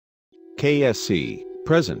KSC,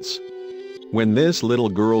 presence. When this little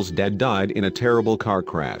girl's dad died in a terrible car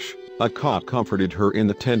crash, a cop comforted her in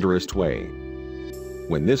the tenderest way.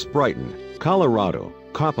 When this Brighton, Colorado,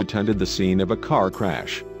 cop attended the scene of a car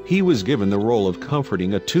crash, he was given the role of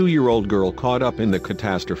comforting a 2-year-old girl caught up in the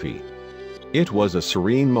catastrophe. It was a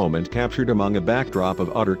serene moment captured among a backdrop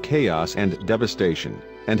of utter chaos and devastation,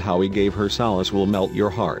 and how he gave her solace will melt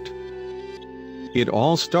your heart. It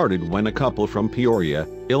all started when a couple from Peoria,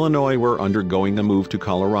 Illinois were undergoing a move to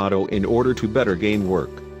Colorado in order to better gain work.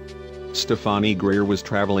 Stephanie Greer was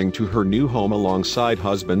traveling to her new home alongside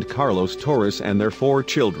husband Carlos Torres and their 4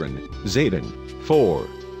 children, Zayden, 4,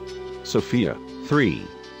 Sophia, 3,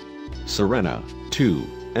 Serena, 2,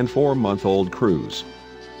 and 4-month-old Cruz.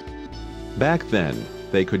 Back then,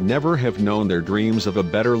 they could never have known their dreams of a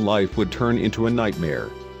better life would turn into a nightmare.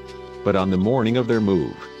 But on the morning of their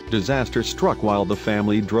move, disaster struck while the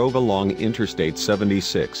family drove along Interstate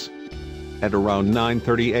 76. At around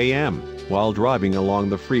 9:30 a.m., while driving along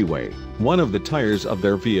the freeway, one of the tires of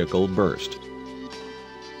their vehicle burst.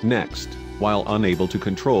 Next, while unable to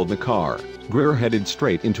control the car, Greer headed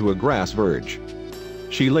straight into a grass verge.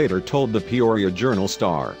 She later told the Peoria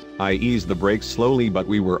Journal-Star, "I eased the brakes slowly but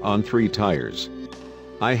we were on 3 tires.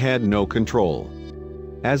 I had no control."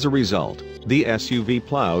 As a result, the SUV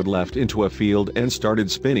plowed left into a field and started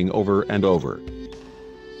spinning over and over.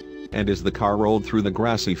 And as the car rolled through the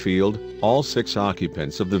grassy field, all 6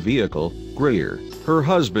 occupants of the vehicle, Greer, her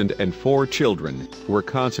husband and 4 children, were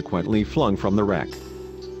consequently flung from the wreck.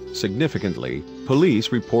 Significantly,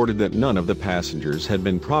 police reported that none of the passengers had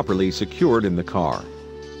been properly secured in the car.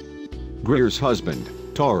 Greer's husband,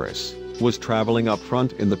 Torres, was traveling up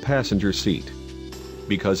front in the passenger seat.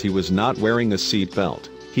 Because he was not wearing a seat belt,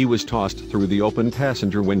 he was tossed through the open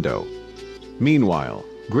passenger window. Meanwhile,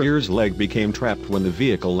 Greer's leg became trapped when the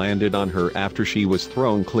vehicle landed on her after she was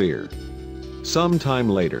thrown clear. Some time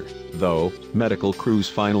later, though, medical crews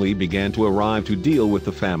finally began to arrive to deal with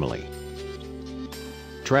the family.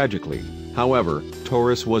 Tragically, however,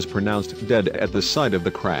 Torres was pronounced dead at the site of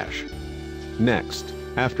the crash. Next,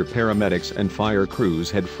 after paramedics and fire crews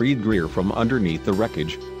had freed Greer from underneath the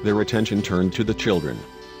wreckage, their attention turned to the children.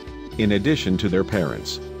 In addition to their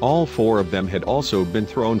parents, all 4 of them had also been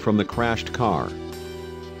thrown from the crashed car.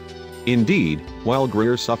 Indeed, while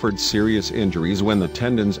Greer suffered serious injuries when the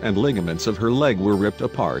tendons and ligaments of her leg were ripped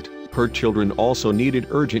apart, her children also needed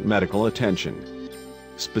urgent medical attention.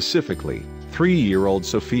 Specifically, 3-year-old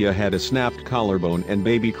Sophia had a snapped collarbone and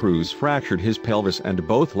baby Cruz fractured his pelvis and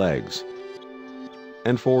both legs.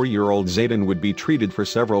 And 4-year-old Zayden would be treated for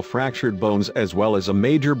several fractured bones as well as a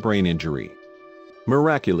major brain injury.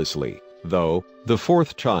 Miraculously, though, the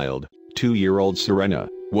 4th child, 2-year-old Serena,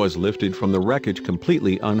 was lifted from the wreckage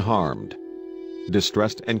completely unharmed.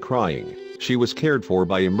 Distressed and crying, she was cared for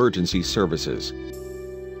by emergency services.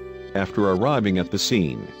 After arriving at the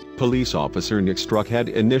scene, police officer Nick Struck had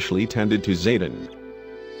initially tended to Zayden.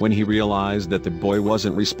 When he realized that the boy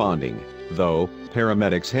wasn't responding, though,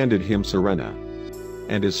 paramedics handed him Serena.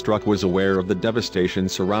 And as Struck was aware of the devastation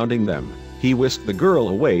surrounding them, he whisked the girl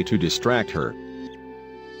away to distract her.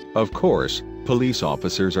 Of course, police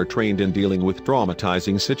officers are trained in dealing with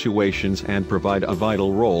traumatizing situations and provide a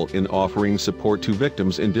vital role in offering support to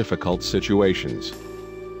victims in difficult situations.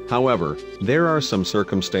 However, there are some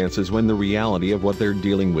circumstances when the reality of what they're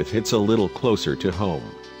dealing with hits a little closer to home.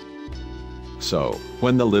 So,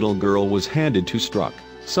 when the little girl was handed to Struck,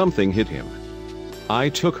 something hit him. "I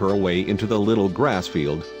took her away into the little grass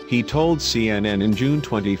field," he told CNN in June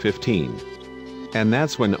 2015. "And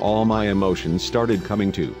that's when all my emotions started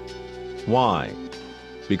coming to." Why?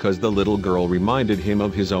 Because the little girl reminded him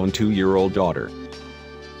of his own 2-year-old daughter.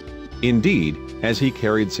 Indeed, as he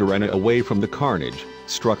carried Serena away from the carnage,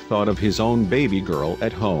 Struck thought of his own baby girl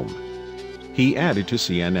at home. He added to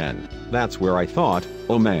CNN, "That's where I thought,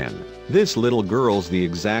 oh man, this little girl's the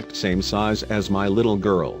exact same size as my little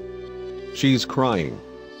girl. She's crying.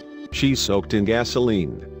 She's soaked in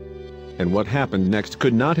gasoline." And what happened next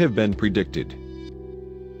could not have been predicted.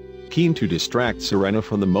 Keen to distract Serena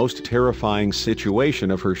from the most terrifying situation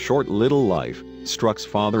of her short little life, Struck's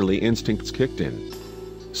fatherly instincts kicked in.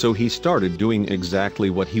 So he started doing exactly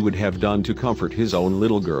what he would have done to comfort his own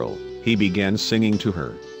little girl. He began singing to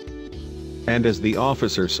her. And as the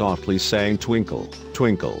officer softly sang "Twinkle,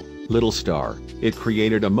 Twinkle, Little Star," it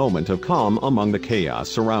created a moment of calm among the chaos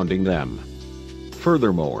surrounding them.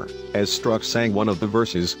 Furthermore, as Struck sang one of the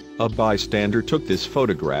verses, a bystander took this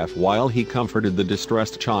photograph while he comforted the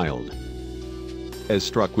distressed child. As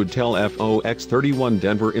Struck would tell Fox 31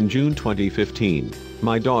 Denver in June 2015,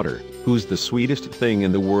 "My daughter, who's the sweetest thing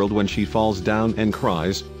in the world when she falls down and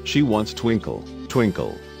cries, she wants twinkle,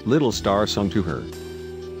 twinkle, little star sung to her.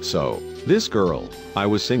 So, this girl, I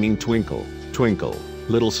was singing Twinkle, Twinkle,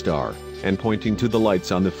 Little Star, and pointing to the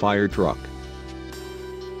lights on the fire truck.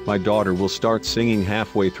 My daughter will start singing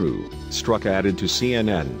halfway through, Struck added to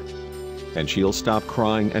CNN. And she'll stop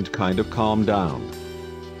crying and kind of calm down.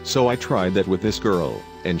 So I tried that with this girl,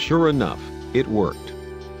 and sure enough, it worked.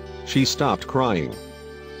 She stopped crying.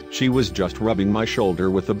 She was just rubbing my shoulder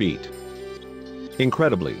with a beat.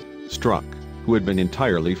 Incredibly, Struck, who had been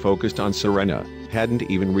entirely focused on Serena, hadn't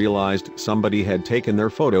even realized somebody had taken their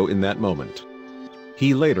photo in that moment.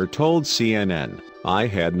 He later told CNN, "I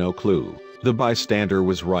had no clue, the bystander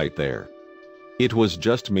was right there. It was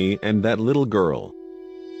just me and that little girl."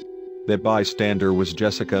 That bystander was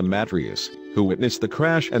Jessica Matrius, who witnessed the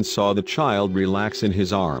crash and saw the child relax in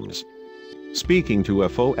his arms. Speaking to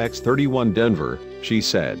FOX31 Denver, she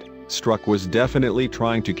said, Struck was definitely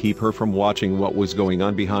trying to keep her from watching what was going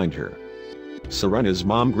on behind her. Serena's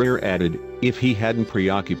mom Greer added, if he hadn't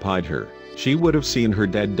preoccupied her, she would have seen her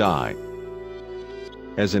dad die.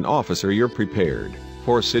 As an officer you're prepared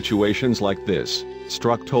for situations like this,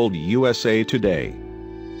 Struck told USA Today.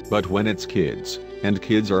 But when it's kids, and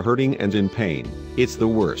kids are hurting and in pain, it's the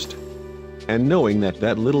worst. And knowing that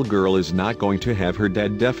that little girl is not going to have her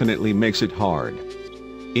dad definitely makes it hard.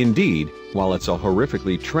 Indeed, while it's a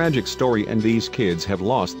horrifically tragic story and these kids have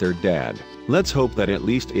lost their dad, let's hope that at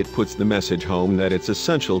least it puts the message home that it's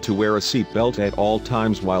essential to wear a seatbelt at all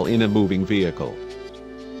times while in a moving vehicle.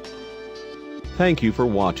 Thank you for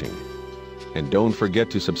watching. And don't forget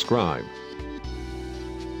to subscribe.